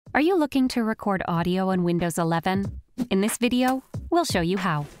Are you looking to record audio on Windows 11? In this video, we'll show you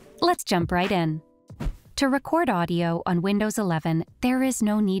how. Let's jump right in. To record audio on Windows 11, there is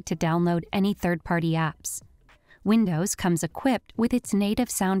no need to download any third-party apps. Windows comes equipped with its native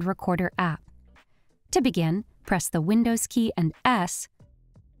sound recorder app. To begin, press the Windows key and S,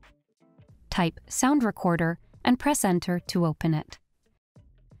 type Sound Recorder, and press Enter to open it.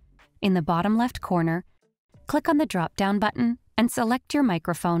 In the bottom left corner, click on the drop-down button and select your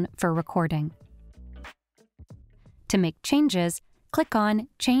microphone for recording. To make changes, click on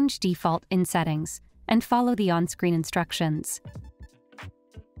Change Default in Settings and follow the on-screen instructions.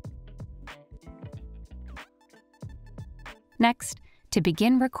 Next, to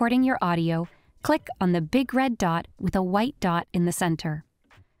begin recording your audio, click on the big red dot with a white dot in the center.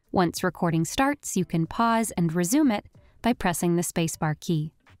 Once recording starts, you can pause and resume it by pressing the spacebar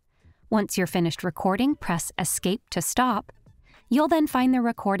key. Once you're finished recording, press Escape to stop. You'll then find the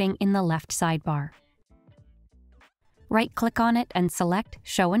recording in the left sidebar. Right-click on it and select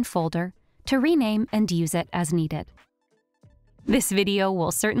Show in Folder to rename and use it as needed. This video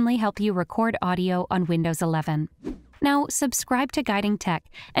will certainly help you record audio on Windows 11. Now, subscribe to Guiding Tech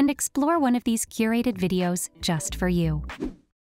and explore one of these curated videos just for you.